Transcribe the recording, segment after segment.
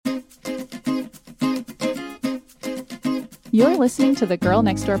You're listening to the Girl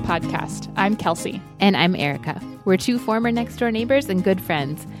Next Door podcast. I'm Kelsey. And I'm Erica. We're two former next door neighbors and good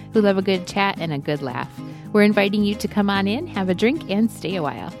friends who love a good chat and a good laugh. We're inviting you to come on in, have a drink, and stay a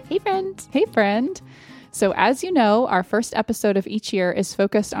while. Hey, friend. Hey, friend. So as you know, our first episode of each year is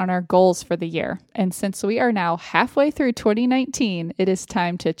focused on our goals for the year. And since we are now halfway through 2019, it is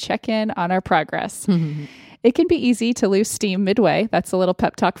time to check in on our progress. It can be easy to lose steam midway. That's a little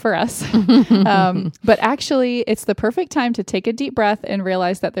pep talk for us. But actually, it's the perfect time to take a deep breath and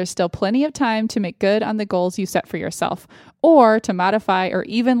realize that there's still plenty of time to make good on the goals you set for yourself, or to modify or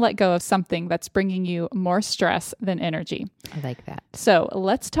even let go of something that's bringing you more stress than energy. I like that. So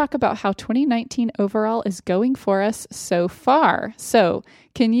let's talk about how 2019 overall is going for us so far. So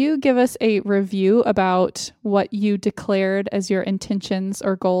can you give us a review about what you declared as your intentions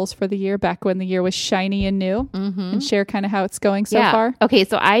or goals for the year back when the year was shiny and new, and share kind of how it's going so far? Okay,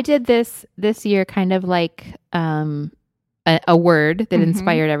 so I did this year kind of like a word that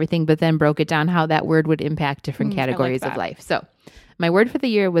inspired everything, but then broke it down how that word would impact different categories of life. So my word for the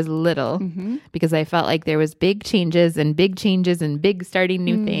year was little, because I felt like there was big changes and big starting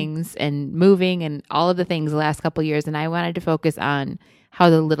new things and moving and all of the things the last couple of years. And I wanted to focus on how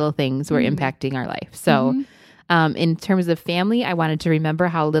the little things were impacting our life. So in terms of family, I wanted to remember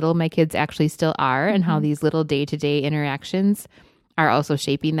how little my kids actually still are and how these little day-to-day interactions are also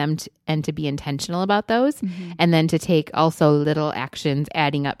shaping them and to be intentional about those. And then to take also little actions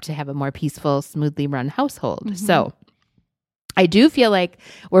adding up to have a more peaceful, smoothly run household. So I do feel like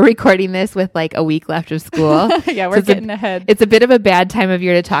we're recording this with like a week left of school. Yeah, we're getting ahead. It's a bit of a bad time of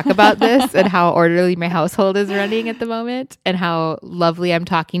year to talk about this and how orderly my household is running at the moment and how lovely I'm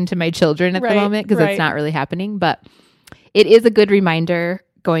talking to my children at the moment, because it's not really happening. But it is a good reminder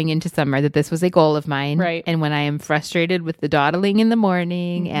going into summer that this was a goal of mine. Right. And when I am frustrated with the dawdling in the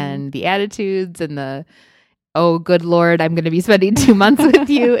morning and the attitudes and the, oh, good Lord, I'm going to be spending 2 months with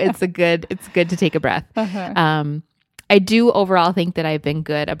you, it's good to take a breath. I do overall think that I've been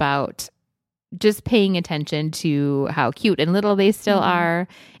good about just paying attention to how cute and little they still are,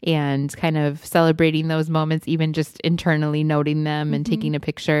 and kind of celebrating those moments, even just internally noting them and taking a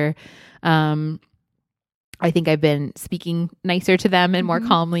picture. I think I've been speaking nicer to them and more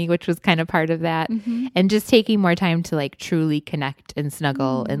calmly, which was kind of part of that. And just taking more time to like truly connect and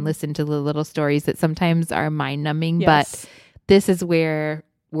snuggle and listen to the little stories that sometimes are mind numbing. But this is where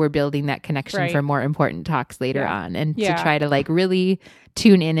we're building that connection for more important talks later on, and to try to like really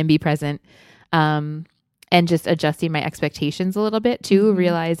tune in and be present. And just adjusting my expectations a little bit too,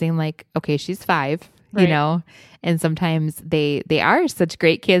 realizing like, okay, she's 5, you know, and sometimes they are such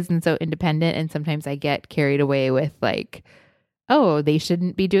great kids and so independent. And sometimes I get carried away with like, oh, they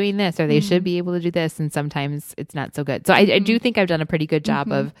shouldn't be doing this, or they should be able to do this. And sometimes it's not so good. So I do think I've done a pretty good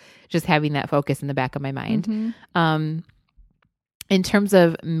job of just having that focus in the back of my mind. In terms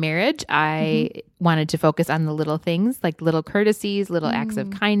of marriage, I wanted to focus on the little things, like little courtesies, little acts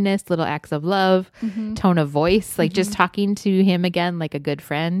of kindness, little acts of love, tone of voice, like just talking to him again like a good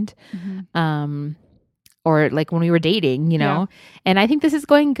friend. Or like when we were dating, you know, and I think this is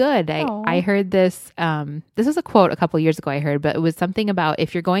going good. I heard this, this was a quote a couple years ago I heard, but it was something about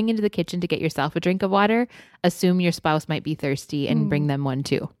if you're going into the kitchen to get yourself a drink of water, assume your spouse might be thirsty and bring them one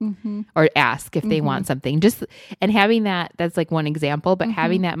too, or ask if they want something. And having that's like one example, but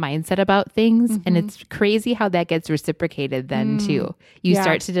having that mindset about things. And it's crazy how that gets reciprocated then too. You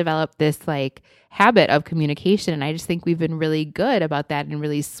start to develop this like habit of communication. And I just think we've been really good about that and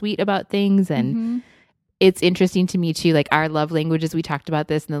really sweet about things. And it's interesting to me too, like our love languages, we talked about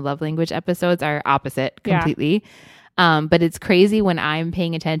this in the love language episodes, are opposite completely. But it's crazy when I'm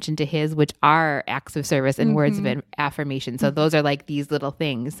paying attention to his, which are acts of service and words of affirmation. So those are like these little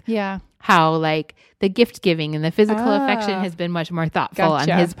things. Yeah. How like the gift giving and the physical affection has been much more thoughtful on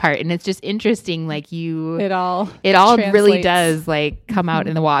his part. And it's just interesting. Like it all really does like come out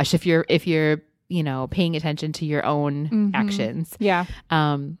in the wash if you're, you know, paying attention to your own actions. Yeah.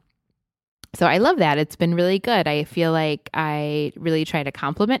 So I love that. It's been really good. I feel like I really try to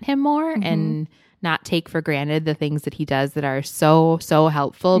compliment him more and not take for granted the things that he does that are so, so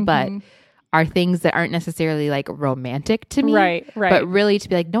helpful, but are things that aren't necessarily like romantic to me. Right. But really to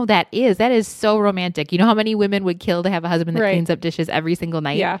be like, no, that is so romantic. You know how many women would kill to have a husband that cleans up dishes every single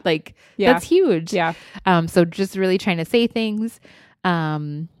night? Yeah. Like that's huge. Yeah. So just really trying to say things,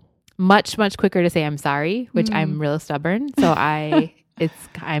 much, much quicker to say I'm sorry, which I'm real stubborn. So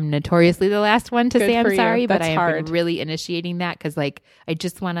I'm notoriously the last one to say I'm sorry, but I have been really initiating that because like I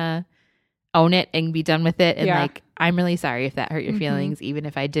just want to own it and be done with it. And like, I'm really sorry if that hurt your feelings, even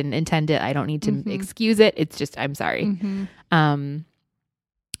if I didn't intend it. I don't need to excuse it. It's just, I'm sorry.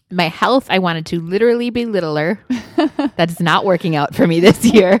 My health, I wanted to literally be littler. That's not working out for me this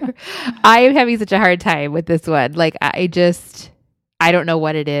year. I am having such a hard time with this one. Like, I don't know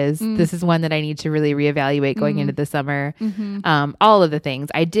what it is. This is one that I need to really reevaluate going into the summer. All of the things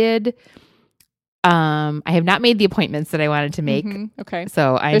I did. I have not made the appointments that I wanted to make. Okay.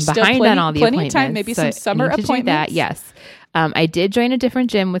 So I'm behind on all the appointments. Time, maybe some summer appointments. That. Yes. I did join a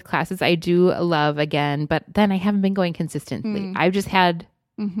different gym with classes I do love again, but then I haven't been going consistently. I've just had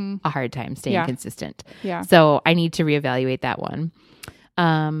a hard time staying consistent. Yeah. So I need to reevaluate that one.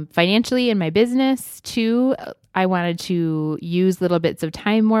 Financially in my business too, I wanted to use little bits of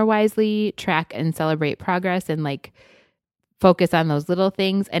time more wisely, track and celebrate progress, and like focus on those little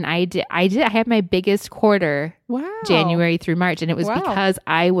things. And I had my biggest quarter January through March. And it was because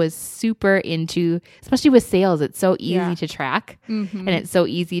I was super into, especially with sales, it's so easy to track and it's so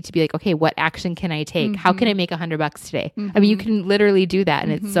easy to be like, okay, what action can I take? How can I make $100 today? I mean, you can literally do that.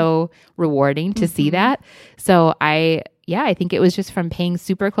 And it's so rewarding to see that. So I think it was just from paying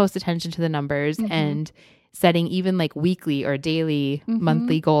super close attention to the numbers and setting even like weekly or daily,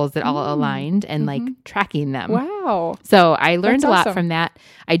 monthly goals that all aligned and like tracking them. Wow. So I learned a lot from that.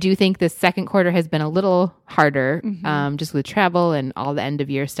 I do think the second quarter has been a little harder, just with travel and all the end of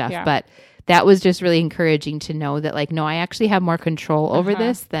year stuff. Yeah. But that was just really encouraging to know that like, no, I actually have more control over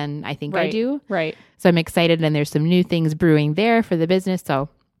this than I think I do. Right. So I'm excited, and there's some new things brewing there for the business. So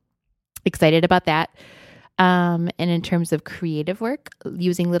excited about that. And in terms of creative work,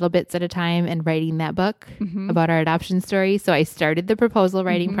 using little bits at a time and writing that book about our adoption story. So I started the proposal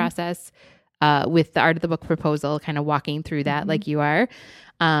writing process with the Art of the Book proposal, kind of walking through that like you are.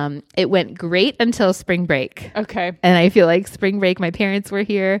 It went great until spring break. Okay. And I feel like spring break, my parents were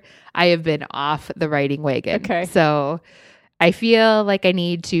here. I have been off the writing wagon. Okay. So I feel like I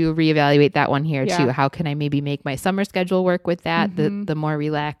need to reevaluate that one here too. How can I maybe make my summer schedule work with that, the more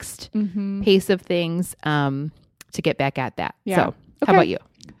relaxed pace of things, to get back at that. Yeah. So how about you?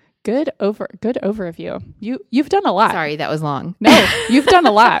 Good overview. You've done a lot. Sorry, that was long. No, you've done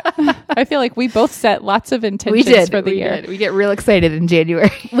a lot. I feel like we both set lots of intentions for the year. We get real excited in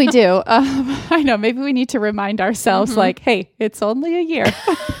January. We do. I know. Maybe we need to remind ourselves like, hey, it's only a year.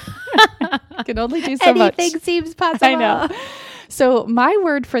 You can only do so much. Anything seems possible. I know. So my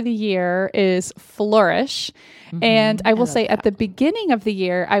word for the year is flourish. And I will say at the beginning of the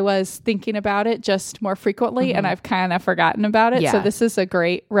year, I was thinking about it just more frequently and I've kind of forgotten about it. Yeah. So this is a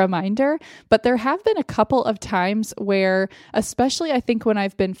great reminder. But there have been a couple of times where, especially I think when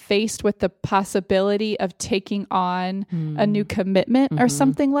I've been faced with the possibility of taking on a new commitment or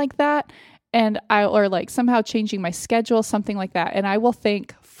something like that, or like somehow changing my schedule, something like that. And I will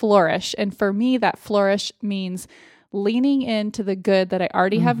think flourish. And for me, that flourish means leaning into the good that I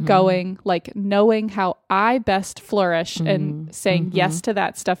already have going, like knowing how I best flourish and saying yes to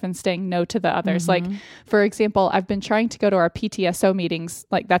that stuff and saying no to the others. Like, for example, I've been trying to go to our PTSO meetings,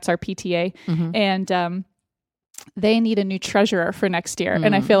 like that's our PTA, and they need a new treasurer for next year.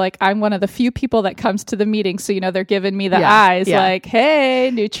 And I feel like I'm one of the few people that comes to the meeting. So, they're giving me the eyes like, hey,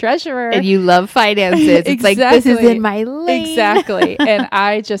 new treasurer. And you love finances. It's like, this is in my lane. Exactly. And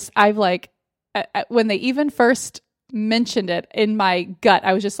I've like, when they even first mentioned it in my gut,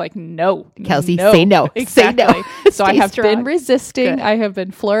 I was just like, no, Kelsey, say no. Exactly. Say no. So I have been resisting. Good. I have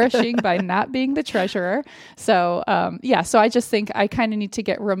been flourishing by not being the treasurer. So so I just think I kind of need to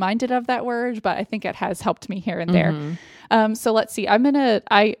get reminded of that word, but I think it has helped me here and there. So let's see.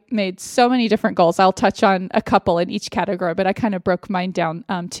 I made so many different goals. I'll touch on a couple in each category, but I kind of broke mine down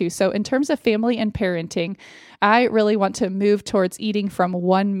too. So in terms of family and parenting, I really want to move towards eating from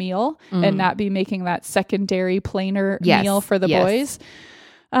one meal and not be making that secondary plainer meal for the boys.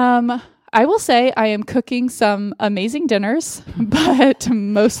 I will say I am cooking some amazing dinners, but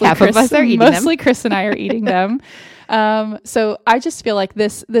mostly Chris and I are eating them. So I just feel like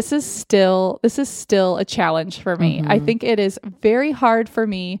this is still a challenge for me. I think it is very hard for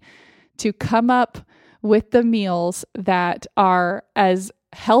me to come up with the meals that are as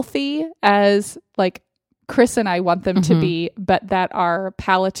healthy as like Chris and I want them to be, but that are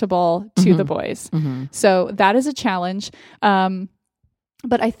palatable to the boys. So that is a challenge.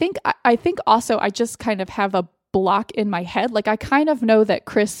 But I think also I just kind of have a block in my head. Like I kind of know that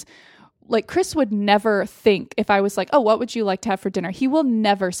Chris like Chris would never think if I was like, oh, what would you like to have for dinner? He will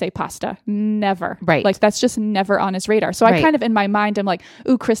never say pasta. Never. Right. Like that's just never on his radar. So I kind of in my mind, I'm like,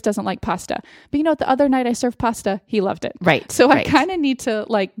 ooh, Chris doesn't like pasta. But you know, the other night I served pasta. He loved it. Right. So I kind of need to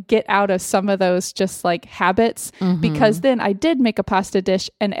like get out of some of those just like habits because then I did make a pasta dish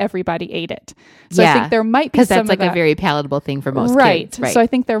and everybody ate it. So I think there might be some because that's like a very palatable thing for most kids. Right. So I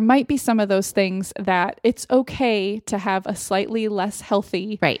think there might be some of those things that it's okay to have a slightly less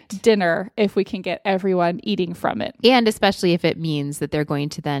healthy dinner if we can get everyone eating from it. And especially if it means that they're going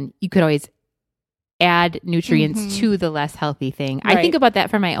to then, you could always add nutrients to the less healthy thing. I think about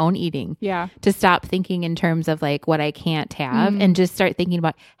that for my own eating. Yeah. To stop thinking in terms of like what I can't have and just start thinking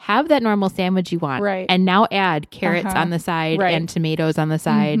about have that normal sandwich you want. Right. And now add carrots on the side and tomatoes on the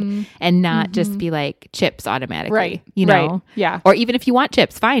side and not just be like chips automatically. Right. You know? Right. Yeah. Or even if you want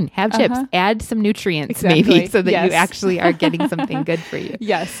chips, fine, have chips. Add some nutrients maybe so that you actually are getting something good for you.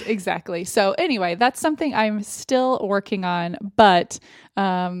 Yes, exactly. So anyway, that's something I'm still working on, but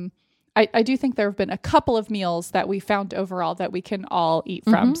I do think there have been a couple of meals that we found overall that we can all eat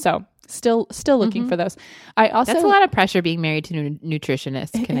from. So still looking for those. That's a lot of pressure being married to a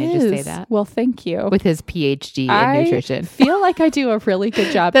nutritionist. Can I just say that? Well, thank you. With his PhD in nutrition. I feel like I do a really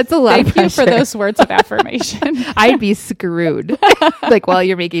good job. That's a lot of pressure. Thank you for those words of affirmation. I'd be screwed. Like while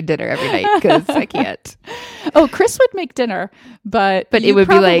you're making dinner every night because I can't. Oh, Chris would make dinner, but it would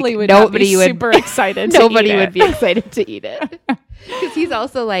be like nobody would super excited. Nobody would be excited to eat it. Because he's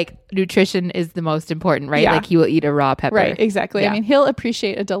also like, nutrition is the most important, right? Yeah. Like he will eat a raw pepper. Right, exactly. Yeah. I mean, he'll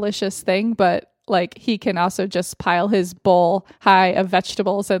appreciate a delicious thing, but like he can also just pile his bowl high of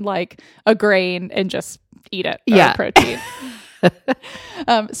vegetables and like a grain and just eat it. Yeah. Protein.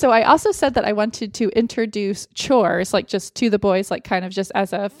 So I also said that I wanted to introduce chores, like just to the boys, like kind of just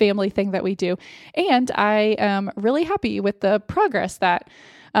as a family thing that we do. And I am really happy with the progress that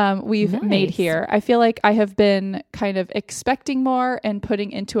we've made here. I feel like I have been kind of expecting more and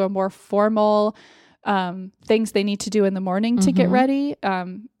putting into a more formal things they need to do in the morning to get ready.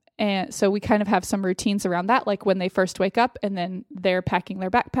 And so we kind of have some routines around that, like when they first wake up and then they're packing their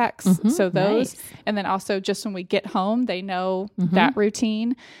backpacks. So those, and then also just when we get home, they know that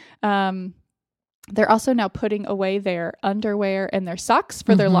routine. They're also now putting away their underwear and their socks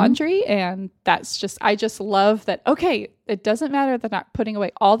for their laundry. And that's just, I just love that. Okay. It doesn't matter. They're not putting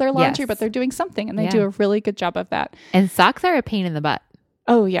away all their laundry, but they're doing something and they do a really good job of that. And socks are a pain in the butt.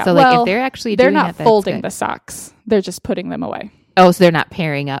 Oh yeah. So like if they're actually doing they're not folding the socks. They're just putting them away. Oh, so they're not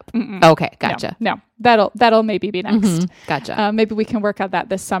pairing up. Okay. Gotcha. No, that'll maybe be next. Gotcha. Maybe we can work on that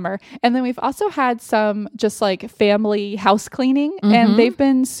this summer. And then we've also had some just like family house cleaning and they've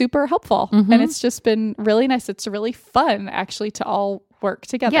been super helpful and it's just been really nice. It's really fun actually to all work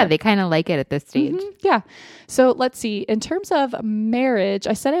together. Yeah, they kind of like it at this stage. Yeah. So let's see. In terms of marriage,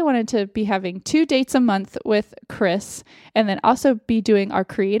 I said I wanted to be having 2 dates a month with Chris and then also be doing our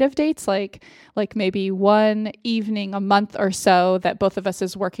creative dates, like maybe one evening a month or so that both of us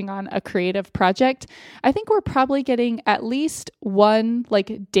is working on a creative project. I think we're probably getting at least one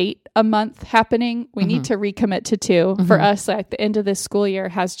like date a month happening. We need to recommit to 2 for us. Like the end of this school year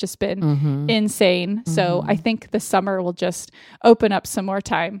has just been insane. So I think the summer will just open up some more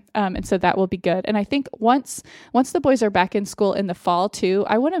time. And so that will be good. And I think once the boys are back in school in the fall too,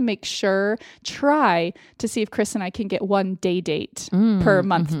 I want to try to see if Chris and I can get one day date per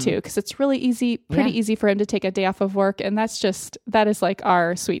month too. Because it's really pretty easy for him to take a day off of work. And that is like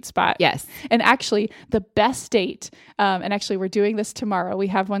our sweet spot. Yes. And actually the best date, and actually we're doing this tomorrow, we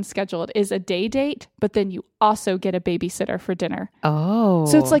have one scheduled, is a day date, but then you also get a babysitter for dinner. Oh.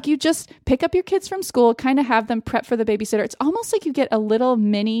 So it's like you just pick up your kids from school, kind of have them prep for the babysitter. It's almost like you get a little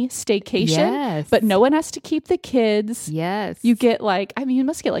mini staycation, but no one has to keep the kids. Yes. You get you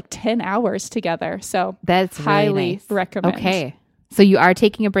must get like 10 hours together. So that's highly really nice. Recommend. Okay. So you are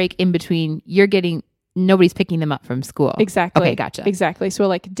taking a break in between. Nobody's picking them up from school. Exactly. Okay, gotcha. Exactly. So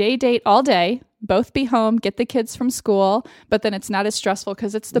like day date all day, both be home, get the kids from school, but then it's not as stressful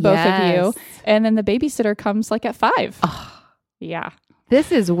because it's the both of you. And then the babysitter comes like at 5. Oh, yeah. This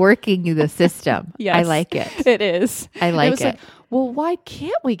is working the system. Yes. I like it. It is. I like it. Like, well, why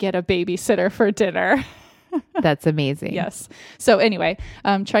can't we get a babysitter for dinner? That's amazing. Yes. So anyway,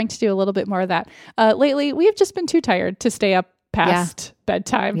 I'm trying to do a little bit more of that. Lately, we have just been too tired to stay up past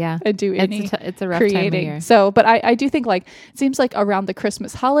bedtime and do any it's a rough creating. Time of year. So, but I do think it seems like around the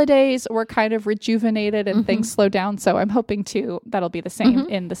Christmas holidays, we're kind of rejuvenated and things slow down. So I'm hoping that'll be the same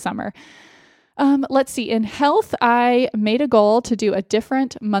in the summer. Let's see. In health, I made a goal to do a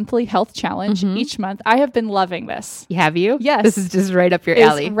different monthly health challenge each month. I have been loving this. Have you? Yes. This is just right up your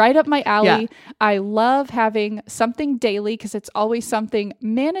alley. It's right up my alley. Yeah. I love having something daily because it's always something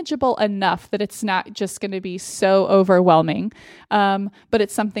manageable enough that it's not just going to be so overwhelming. But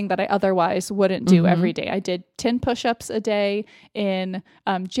it's something that I otherwise wouldn't do every day. I did 10 push-ups a day in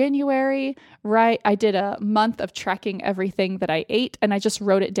January, right? I did a month of tracking everything that I ate and I just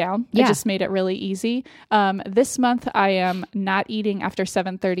wrote it down. I just made it really easy. This month I am not eating after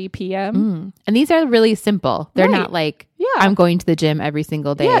 7:30 p.m. And these are really simple. They're not like, I'm going to the gym every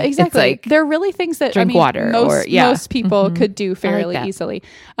single day. Yeah, exactly. It's like, they're really things that drink water most people could do fairly like easily.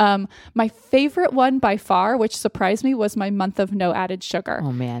 My favorite one by far, which surprised me, was my month of no added sugar.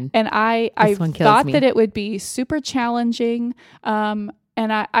 Oh man. And I thought that it would be super challenging.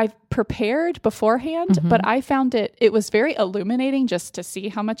 And I prepared beforehand, but I found it was very illuminating just to see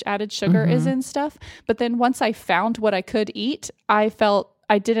how much added sugar is in stuff. But then once I found what I could eat, I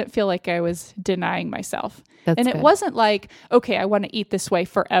didn't feel like I was denying myself. And it wasn't like, okay, I want to eat this way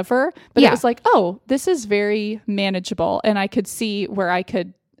forever. But it was like, oh, this is very manageable. And I could see where I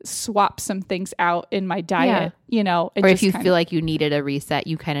could swap some things out in my diet, you know. Or if you feel like you needed a reset,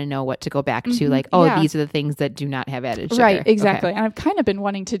 you kind of know what to go back to. Like, these are the things that do not have added sugar. Right, exactly. Okay. And I've kind of been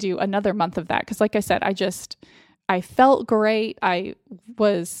wanting to do another month of that. Because like I said, I felt great. I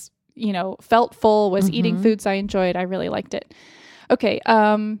was, felt full, was eating foods I enjoyed. I really liked it. Okay.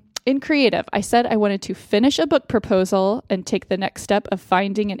 In creative, I said I wanted to finish a book proposal and take the next step of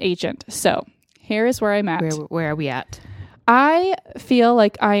finding an agent. So here is where I'm at. Where are we at? I feel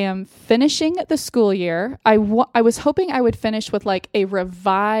like I am finishing the school year. I was hoping I would finish with like a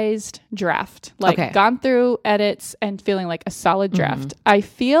revised draft, gone through edits and feeling like a solid draft. I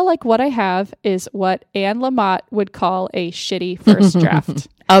feel like what I have is what Anne Lamott would call a shitty first draft.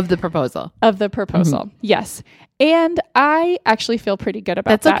 Of the proposal. Yes. And I actually feel pretty good about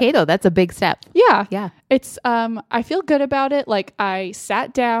that. That's okay though. That's a big step. Yeah. Yeah. It's, I feel good about it. Like I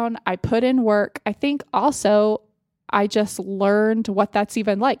sat down, I put in work. I think also I just learned what that's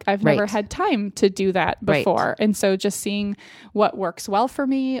even like. I've never had time to do that before. Right. And so just seeing what works well for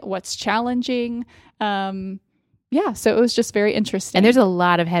me, what's challenging. So it was just very interesting. And there's a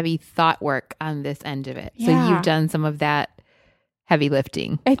lot of heavy thought work on this end of it. So you've done some of that heavy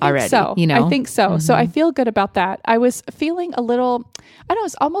lifting already. So. I think so. So I feel good about that. I was feeling a little, I don't know,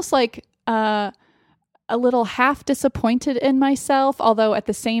 it's almost like a little half disappointed in myself, although at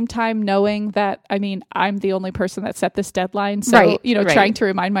the same time knowing that, I'm the only person that set this deadline. So, trying to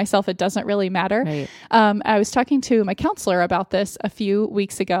remind myself it doesn't really matter. Right. I was talking to my counselor about this a few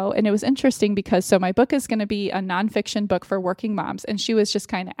weeks ago, and it was interesting because my book is going to be a nonfiction book for working moms. And she was just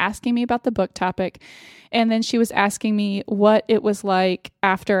kind of asking me about the book topic. And then she was asking me what it was like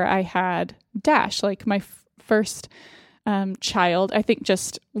after I had Dash, like my first child. I think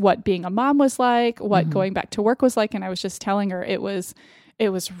just what being a mom was like, what going back to work was like. And I was just telling her it was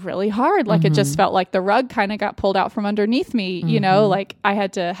really hard. Like it just felt like the rug kind of got pulled out from underneath me, like I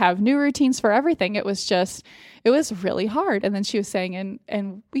had to have new routines for everything. It was really hard. And then she was saying,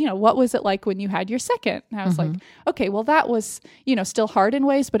 and what was it like when you had your second? And I was like, okay, well that was, still hard in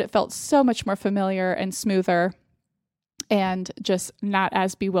ways, but it felt so much more familiar and smoother and just not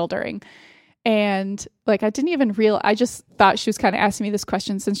as bewildering. And like, I didn't even I just thought she was kind of asking me this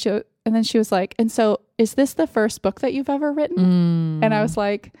question and then she was like, and so is this the first book that you've ever written? And I was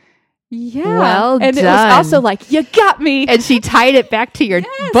like, yeah. Well and done. It was also like, you got me. And she tied it back to your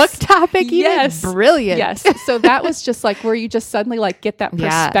book topic. Yes. Brilliant. Yes. So that was just like where you just suddenly like get that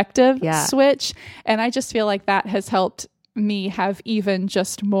perspective switch. And I just feel like that has helped me have even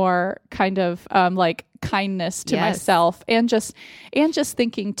just more kind of like kindness to myself and just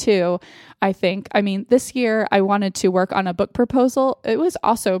thinking too. I think, this year I wanted to work on a book proposal. It was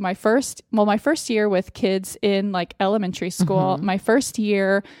also my first year with kids in like elementary school, my first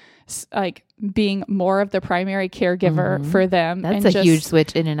year, like being more of the primary caregiver for them. That's a huge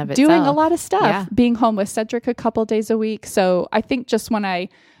switch in and of itself. Doing a lot of stuff, being home with Cedric a couple days a week. So I think just when I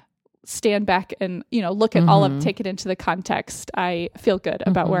stand back and, look at all of, take it into the context, I feel good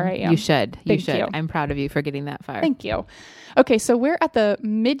about where I am. You should. Thank you. I'm proud of you for getting that far. Thank you. Okay. So we're at the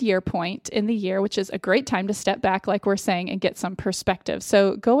mid-year point in the year, which is a great time to step back, like we're saying, and get some perspective.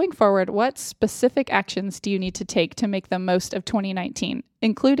 So going forward, what specific actions do you need to take to make the most of 2019,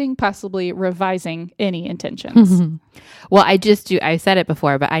 including possibly revising any intentions? Well, I said it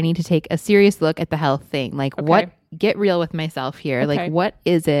before, but I need to take a serious look at the health thing. Like get real with myself here. Okay. Like, what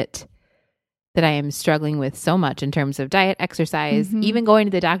is it that I am struggling with so much in terms of diet, exercise, even going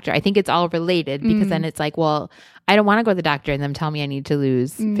to the doctor. I think it's all related because then it's like, well, I don't want to go to the doctor and them tell me I need to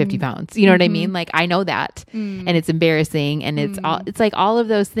lose 50 pounds. You know what I mean? Like, I know that and it's embarrassing, and it's like all of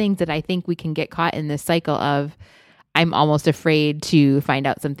those things that I think we can get caught in this cycle of, I'm almost afraid to find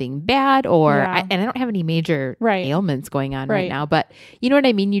out something bad, or and I don't have any major ailments going on right now, but you know what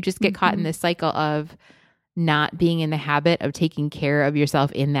I mean? You just get caught in this cycle of not being in the habit of taking care of yourself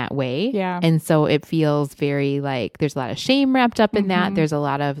in that way. Yeah. And so it feels very like there's a lot of shame wrapped up in that. There's a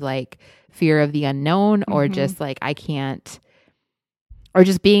lot of like fear of the unknown, or just like I can't, or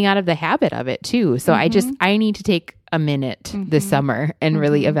just being out of the habit of it too. So I need to take a minute this summer and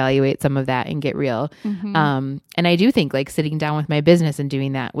really evaluate some of that and get real. And I do think like sitting down with my business and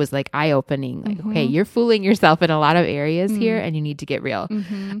doing that was like eye-opening. Like, okay, you're fooling yourself in a lot of areas here and you need to get real.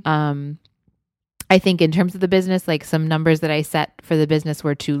 I think in terms of the business, like some numbers that I set for the business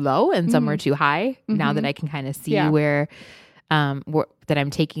were too low and some were too high. Now that I can kind of see where that I'm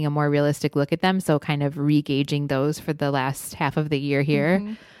taking a more realistic look at them. So kind of re-gauging those for the last half of the year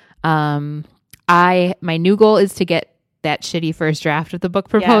here. My new goal is to get that shitty first draft of the book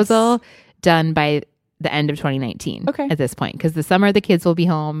proposal done by the end of 2019 at this point. Because the summer the kids will be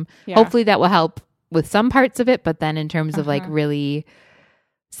home. Hopefully that will help with some parts of it. But then in terms of like really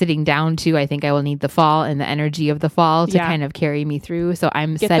sitting down to, I think I will need the fall and the energy of the fall to kind of carry me through. So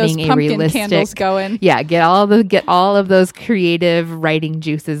I'm setting a realistic candles going. Yeah, get all of those creative writing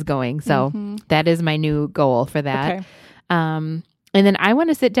juices going. So that is my new goal for that. Okay. And then I want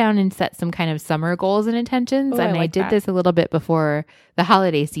to sit down and set some kind of summer goals and intentions. And I did this a little bit before the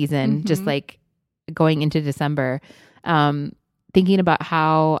holiday season, just like going into December. Thinking about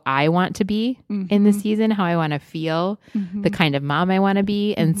how I want to be in the season, how I want to feel, the kind of mom I want to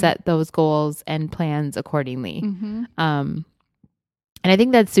be, and set those goals and plans accordingly. And I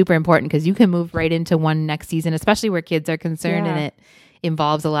think that's super important because you can move right into one next season, especially where kids are concerned and it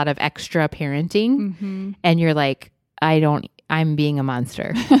involves a lot of extra parenting. And you're like, I'm being a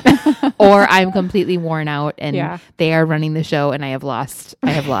monster or I'm completely worn out and they are running the show and I've lost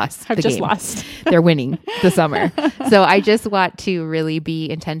I've the just game. Lost. They're winning the summer. So I just want to really be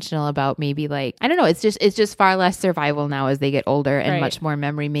intentional about maybe like, I don't know, it's just far less survival now as they get older and much more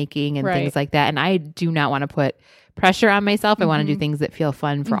memory making and things like that. And I do not want to put pressure on myself. I want to do things that feel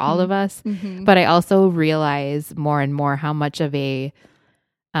fun for all of us. But I also realize more and more how much of a,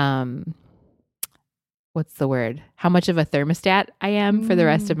 how much of a thermostat I am for the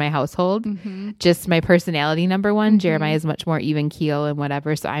rest of my household. Just my personality, number one. Jeremiah is much more even keel and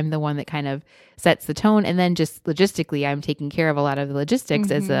whatever. So I'm the one that kind of sets the tone. And then just logistically, I'm taking care of a lot of the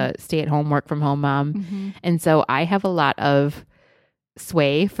logistics as a stay-at-home, work-from-home mom. And so I have a lot of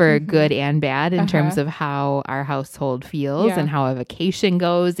sway for good and bad in terms of how our household feels and how a vacation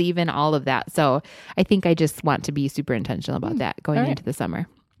goes, even all of that. So I think I just want to be super intentional about that going into the summer.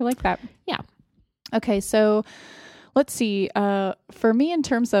 I like that. Yeah. Okay, so let's see. For me, in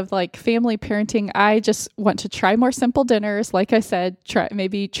terms of like family parenting, I just want to try more simple dinners. Like I said,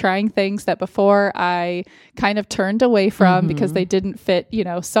 trying things that before I kind of turned away from because they didn't fit,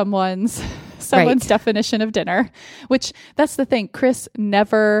 someone's definition of dinner, which that's the thing. Chris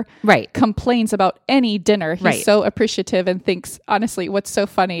never complains about any dinner. He's so appreciative and thinks, honestly, what's so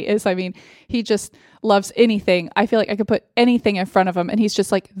funny is, he just loves anything. I feel like I could put anything in front of him and he's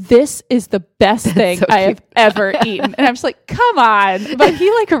just like, this is the best thing I have ever eaten. And I'm just like, come on. But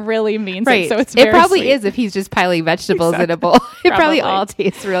he like really means it. So it's very probably sweet. Is if he's just piling vegetables in a bowl. It probably all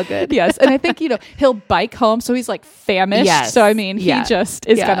tastes real good. Yes. And I think, he'll bike home. So he's like famished. Yes. So he just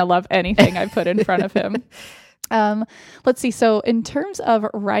is going to love anything I put in front of him. Let's see. So in terms of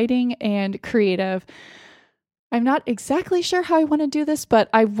writing and creative, I'm not exactly sure how I want to do this, but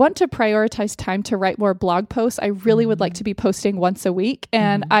I want to prioritize time to write more blog posts. I really would like to be posting once a week.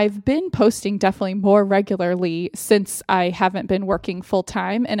 And I've been posting definitely more regularly since I haven't been working full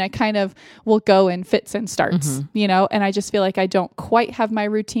time. And I kind of will go in fits and starts, and I just feel like I don't quite have my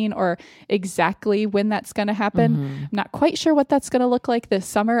routine or exactly when that's going to happen. I'm not quite sure what that's going to look like this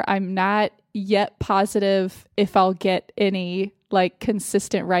summer. I'm not yet positive if I'll get any like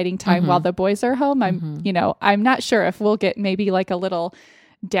consistent writing time while the boys are home. I'm not sure if we'll get maybe like a little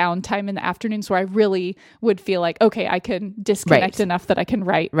downtime in the afternoons where I really would feel like, okay, I can disconnect enough that I can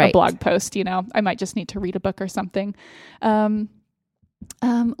write a blog post. I might just need to read a book or something.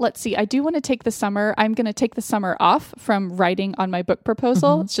 Let's see. I do want to take the summer. I'm going to take the summer off from writing on my book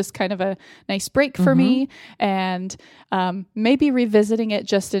proposal. It's just kind of a nice break for me, and maybe revisiting it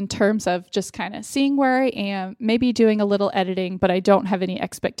just in terms of just kind of seeing where I am, maybe doing a little editing, but I don't have any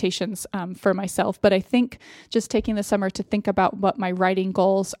expectations for myself. But I think just taking the summer to think about what my writing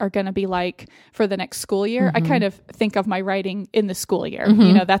goals are going to be like for the next school year. I kind of think of my writing in the school year.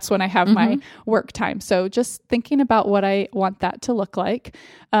 You know, that's when I have my work time. So just thinking about what I want that to look like.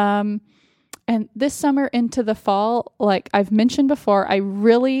 And this summer into the fall, like I've mentioned before, I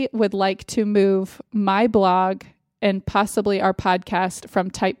really would like to move my blog and possibly our podcast from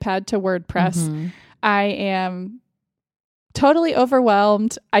TypePad to WordPress. I am totally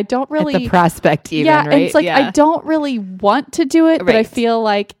overwhelmed. I don't really... At the prospect even, right? And it's like, I don't really want to do it, but I feel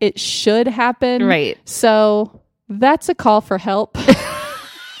like it should happen. Right. So that's a call for help.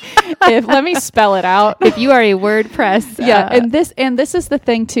 Let me spell it out. If you are a WordPress, and this is the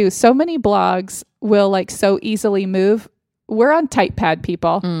thing too. So many blogs will like so easily move. We're on TypePad,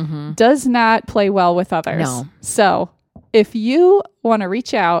 people. Does not play well with others. No. So if you want to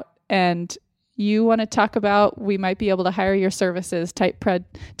reach out and you want to talk about, we might be able to hire your services. TypePad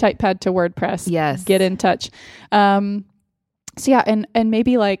to WordPress. Yes. Get in touch. So yeah, and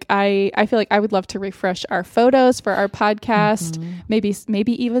maybe like I feel like I would love to refresh our photos for our podcast,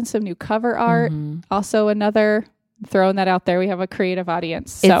 maybe even some new cover art. Also throwing that out there. We have a creative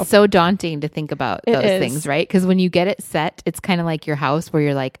audience. So. It's so daunting to think about those things, right? Because when you get it set, it's kind of like your house where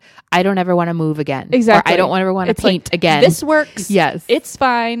you're like, I don't ever want to move again. Exactly. Or I don't ever want to paint again. This works. Yes. It's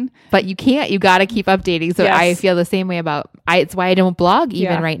fine. But you can't. You got to keep updating. So I feel the same way about, it's why I don't blog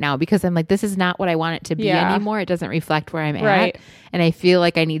even right now, because I'm like, this is not what I want it to be anymore. It doesn't reflect where I'm at. And I feel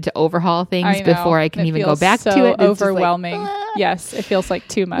like I need to overhaul things before I can even go back to it. It's overwhelming. Yes. It feels like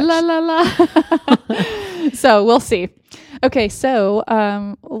too much. La, la, la. So we'll see. Okay, so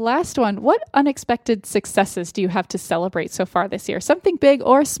last one. What unexpected successes do you have to celebrate so far this year? Something big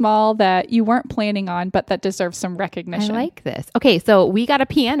or small that you weren't planning on, but that deserves some recognition. I like this. Okay, so we got a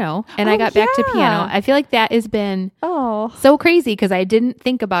piano, and I got back to piano. I feel like that has been so crazy because I didn't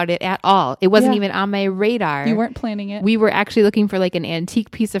think about it at all. It wasn't even on my radar. You weren't planning it. We were actually looking for like an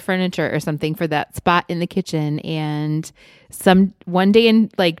antique piece of furniture or something for that spot in the kitchen, and one day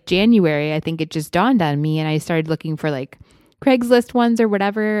in like January, I think it just dawned on me, and I started looking for like Craigslist ones or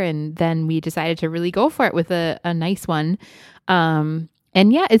whatever, and then we decided to really go for it with a nice one. And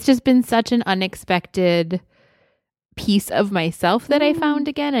yeah, it's just been such an unexpected piece of myself that I found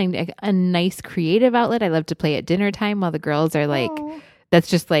again, and a nice creative outlet. I love to play at dinner time while the girls are like, that's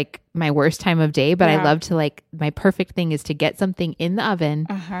just like my worst time of day, but I love to like, my perfect thing is to get something in the oven.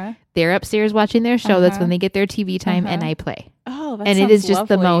 They're upstairs watching their show. That's when they get their TV time, and I play. That and it is just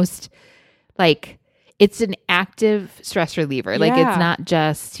the most like, it's an active stress reliever. Like it's not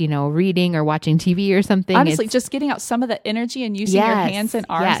just, reading or watching TV or something. Honestly, just getting out some of the energy and using your hands and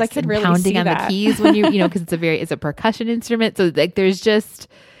arms. I could really pounding see on that. the keys when you, because it's a percussion instrument. So like there's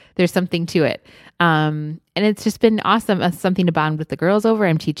something to it. And it's just been awesome. Something to bond with the girls over.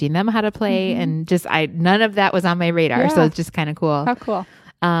 I'm teaching them how to play, and just none of that was on my radar. So it's just kind of cool. How cool.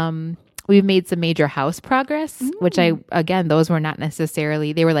 We've made some major house progress, which those were not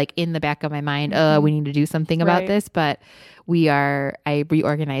necessarily, they were like in the back of my mind, we need to do something about this, but I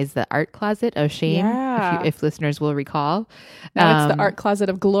reorganized the art closet of shame, if listeners will recall. Now it's the art closet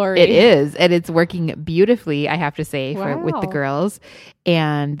of glory. It is, and it's working beautifully, I have to say, with the girls.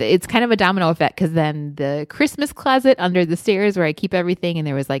 And it's kind of a domino effect, because then the Christmas closet under the stairs where I keep everything, and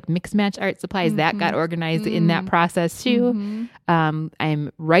there was like mix match art supplies, that got organized in that process too.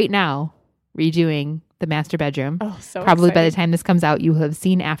 I'm right now redoing the master bedroom. Probably exciting. by the time this comes out, you will have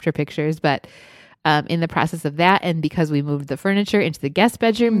seen after pictures, but in the process of that, and because we moved the furniture into the guest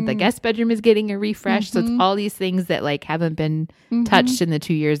bedroom, the guest bedroom is getting a refresh. So it's all these things that like haven't been touched in the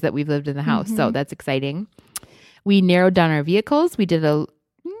 2 years that we've lived in the house. So that's exciting. We narrowed down our vehicles. We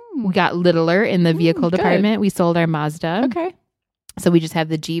got littler in the vehicle department. We sold our Mazda. Okay. So we just have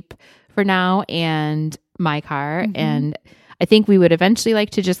the Jeep for now and my car. And I think we would eventually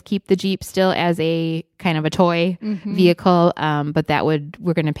like to just keep the Jeep still as a kind of a toy vehicle. But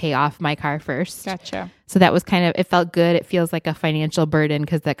we're going to pay off my car first. Gotcha. So that was it felt good. It feels like a financial burden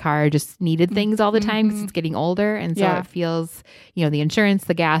because the car just needed things all the time because it's getting older. And so it feels, the insurance,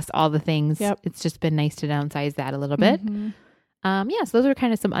 the gas, all the things. It's just been nice to downsize that a little bit. So those are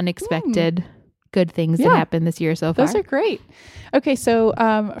kind of some unexpected good things that happened this year so far. Those are great. Okay. So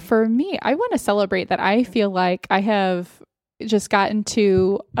for me, I want to celebrate that I feel like I have just gotten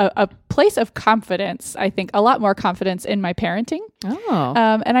to a place of confidence. I think a lot more confidence in my parenting. Oh.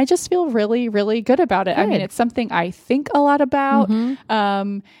 And I just feel really, really good about it. Good. I mean, it's something I think a lot about.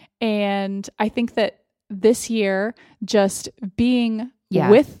 And I think that this year, just being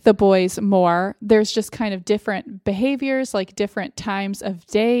with the boys more, there's just kind of different behaviors, like different times of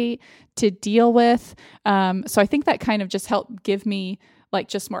day to deal with. So I think that kind of just helped give me like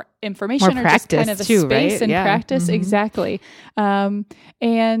just more information, more or just kind of a too, space right? and practice. Exactly. And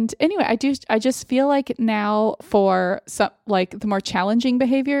anyway, I just feel like now for some, like the more challenging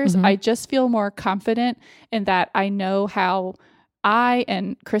behaviors, I just feel more confident in that I know how I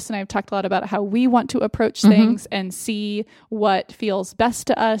and Chris and I have talked a lot about how we want to approach things and see what feels best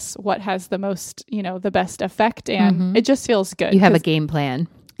to us, what has the most, the best effect. And it just feels good. You have a game plan.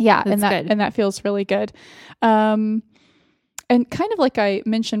 Yeah. And that feels really good. And kind of like I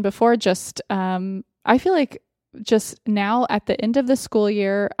mentioned before, just I feel like just now at the end of the school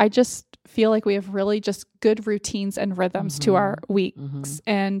year, I just feel like we have really just good routines and rhythms to our weeks.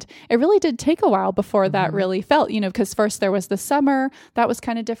 And it really did take a while before that really felt, because first there was the summer that was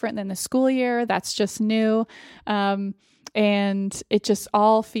kind of different than the school year. That's just new. And it just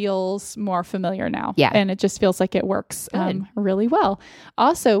all feels more familiar now. Yeah. And it just feels like it works really well.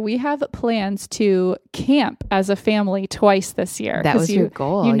 Also, we have plans to camp as a family twice this year. That was your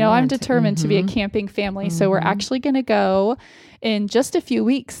goal. I'm determined to be a camping family. So we're actually going to go in just a few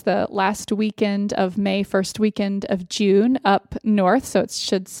weeks, the last weekend of May, first weekend of June up north. So it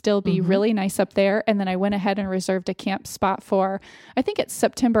should still be really nice up there. And then I went ahead and reserved a camp spot for, I think it's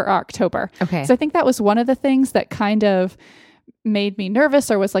September or October. Okay. So I think that was one of the things that kind of made me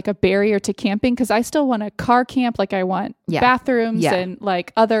nervous or was like a barrier to camping, because I still want a car camp. Like I want bathrooms and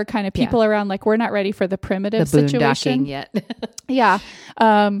like other kind of people around. Like we're not ready for the primitive situation yet. Yeah.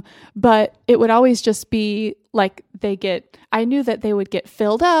 But it would always just be like I knew that they would get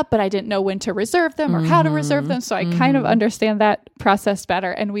filled up, but I didn't know when to reserve them or how to reserve them. So I kind of understand that process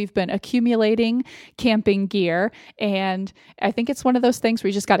better. And we've been accumulating camping gear. And I think it's one of those things where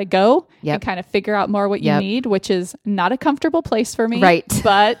you just got to go and kind of figure out more what you need, which is not a comfortable place for me. Right.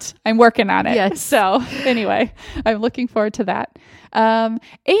 But I'm working on it. Yes. So anyway, I'm looking forward to that.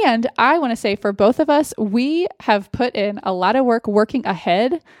 And I want to say for both of us, we have put in a lot of work working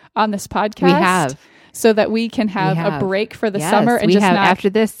ahead on this podcast. We have. So that we can have a break for the summer and after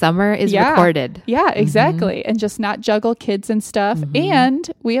this summer is recorded. Yeah, exactly. And just not juggle kids and stuff.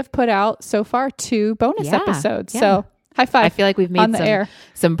 And we have put out so far 2 bonus episodes. So high five. I feel like we've made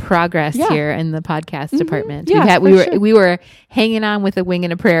some progress here in the podcast department. Yeah, we were hanging on with a wing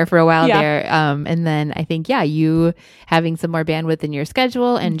and a prayer for a while there. And then I think, you having some more bandwidth in your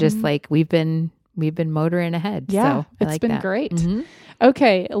schedule and just like we've been motoring ahead. Yeah, so it's been great.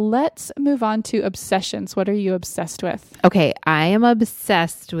 Okay, let's move on to obsessions. What are you obsessed with? Okay, I am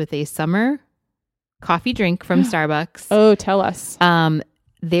obsessed with a summer coffee drink from Starbucks. Oh, tell us.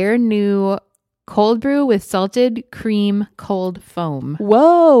 Their new cold brew with salted cream cold foam.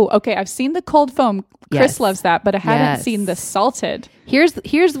 Whoa. Okay, I've seen the cold foam. Chris loves that, but I haven't seen the salted. Here's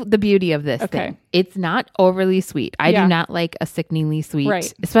the beauty of this thing. It's not overly sweet. I do not like a sickeningly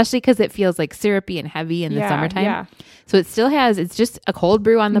sweet, especially because it feels like syrupy and heavy in the summertime. Yeah. So it still has, it's just a cold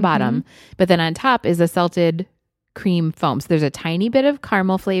brew on the bottom, but then on top is a salted cream foam. So there's a tiny bit of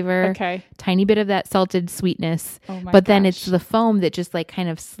caramel flavor, tiny bit of that salted sweetness, but then it's the foam that just like kind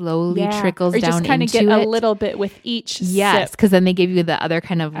of slowly trickles down into it. Or just kind of get a little bit with each sip. Because then they give you the other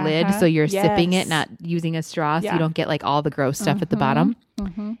kind of lid, so you're sipping it, not using a straw, so you don't get like all the gross stuff at the bottom.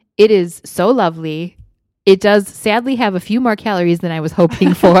 It is so lovely. It does sadly have a few more calories than I was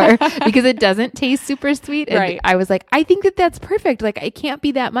hoping for because it doesn't taste super sweet. And I was like, I think that's perfect. Like, it can't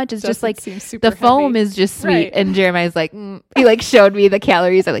be that much. It's just like the foam is just sweet. Right. And Jeremiah's like, he like showed me the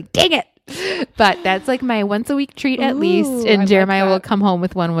calories. I'm like, dang it. But that's like my once a week treat at least. And Jeremiah will come home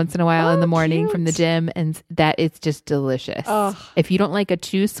with one once in a while in the morning from the gym. And that it's just delicious. If you don't like a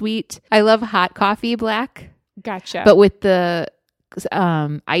too sweet, I love hot coffee black. Gotcha. But with the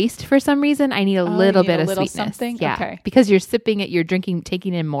iced for some reason, I need a little bit of sweetness. Something? Yeah. Okay. Because you're sipping it, you're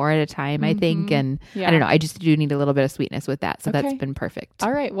taking in more at a time, I think. And I don't know, I just do need a little bit of sweetness with that. So that's been perfect.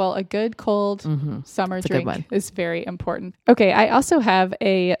 All right. Well, a good cold summer drink is very important. Okay. I also have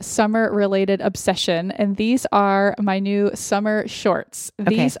a summer related obsession, and these are my new summer shorts.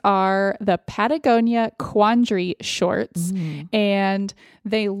 These are the Patagonia Quandary shorts, and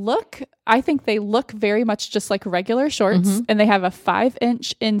I think they look very much just like regular shorts, and they have a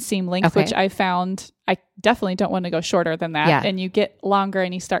 5-inch inseam length, which I found I definitely don't want to go shorter than that. Yeah. And you get longer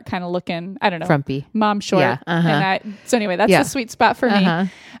and you start kind of looking, I don't know, frumpy, mom short. Yeah. So anyway, that's the sweet spot for me.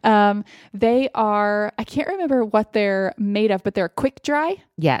 They are, I can't remember what they're made of, but they're quick dry.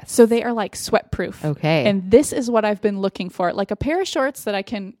 Yes. So they are like sweat proof. Okay. And this is what I've been looking for, like a pair of shorts that I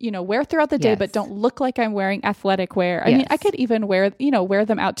can, wear throughout the day, but don't look like I'm wearing athletic wear. I mean, I could even wear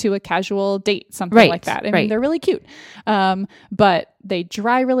them out to a casual date, something like that. I mean, they're really cute. But they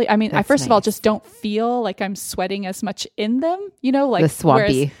dry really, I first of all, just don't feel like I'm sweating as much in them, like the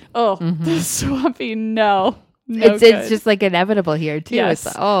Swampy. The Swampy, no. It's just like inevitable here too. Yes.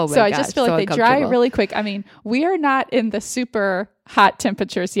 It's, oh my so gosh, I just feel like they dry really quick. I mean, we are not in the super hot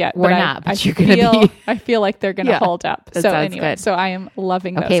temperatures yet. We're not, but you're going to be. I feel like they're going to hold up. That so sounds anyway, good. so I am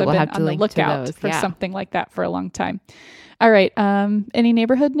loving those. Okay, I've we'll been have to on the link to lookout those. for something like that for a long time. All right. Any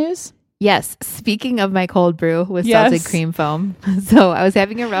neighborhood news? Yes. Speaking of my cold brew with salted cream foam. So I was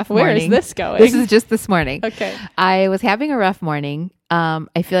having a rough morning. Where is this going? This is just this morning. Okay. I was having a rough morning.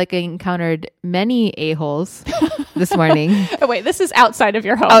 I feel like I encountered many a-holes this morning. Oh, wait, this is outside of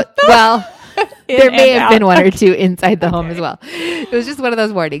your home. Oh, well, there may have been one or two inside the home as well. It was just one of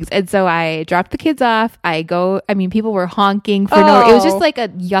those mornings. And so I dropped the kids off. People were honking for no, it was just like a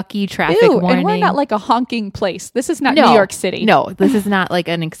yucky traffic warning. And we're not like a honking place. This is not New York City. No, this is not like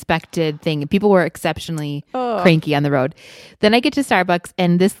an expected thing. People were exceptionally cranky on the road. Then I get to Starbucks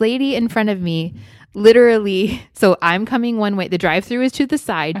and this lady in front of me literally, so I'm coming one way. The drive-through is to the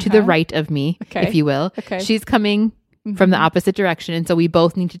side, to the right of me, if you will. Okay. She's coming from the opposite direction. And so we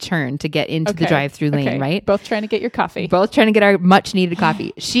both need to turn to get into the drive-through lane, right? Both trying to get your coffee. Both trying to get our much needed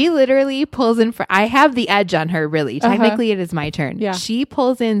coffee. She literally pulls in for, I have the edge on her, really. Technically, it is my turn. Yeah. She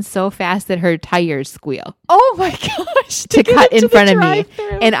pulls in so fast that her tires squeal. Oh my gosh. To cut in front of me.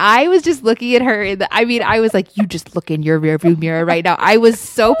 And I was just looking at her. I was like, you just look in your rearview mirror right now. I was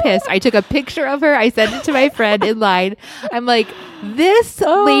so pissed. I took a picture of her. I sent it to my friend in line. I'm like, this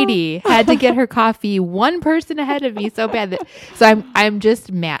lady had to get her coffee one person ahead of me so bad so I'm just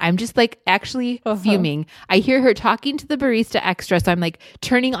mad. I'm just like actually fuming. I hear her talking to the barista extra, so I'm like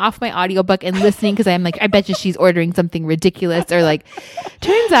turning off my audiobook and listening because I'm like, I bet you she's ordering something ridiculous, or like,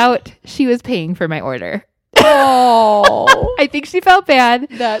 turns out she was paying for my order. Oh, I think she felt bad.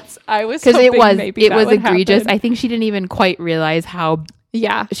 I was because it was egregious. I think she didn't even quite realize how.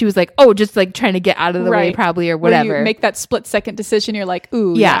 Yeah. She was like, just like trying to get out of the way probably or whatever. When you make that split second decision, you're like,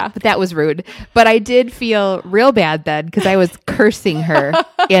 ooh, yeah. But that was rude. But I did feel real bad then because I was cursing her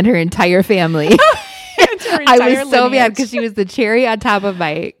and her entire family. I was so mad because she was the cherry on top of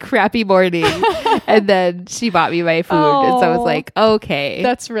my crappy morning. And then she bought me my food. And so I was like, okay.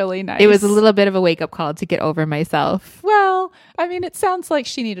 That's really nice. It was a little bit of a wake up call to get over myself. Well, it sounds like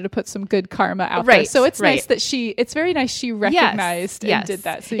she needed to put some good karma out there. So it's nice that it's very nice she recognized and did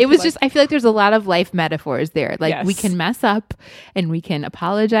that. So it was just, I feel like there's a lot of life metaphors there. Like we can mess up and we can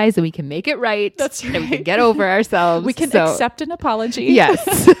apologize and we can make it right. That's right. And we can get over ourselves. We can accept an apology.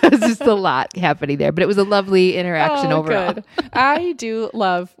 Yes. It was just a lot happening there, but it was a lovely interaction overall. Good. I do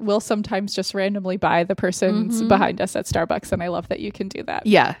love, we'll sometimes just randomly buy the person's behind us at Starbucks. And I love that you can do that.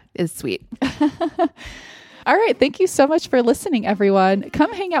 Yeah, it's sweet. All right. Thank you so much for listening, everyone.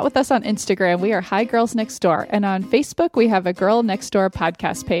 Come hang out with us on Instagram. We are Hi Girls Next Door. And on Facebook, we have a Girl Next Door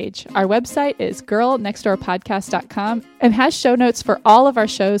podcast page. Our website is girlnextdoorpodcast.com and has show notes for all of our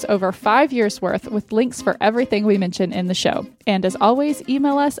shows over 5 years worth with links for everything we mention in the show. And as always,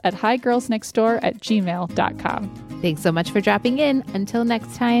 email us at higirlsnextdoor@gmail.com. Thanks so much for dropping in. Until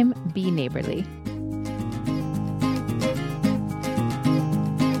next time, be neighborly.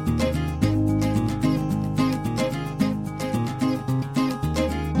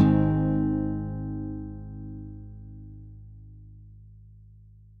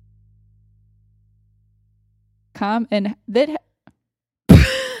 And that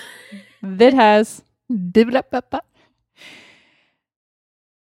has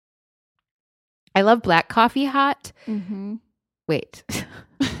I love black coffee hot. Wait.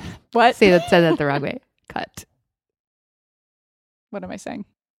 What? Said that the wrong way. Cut. What am I saying?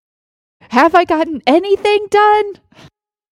 Have I gotten anything done?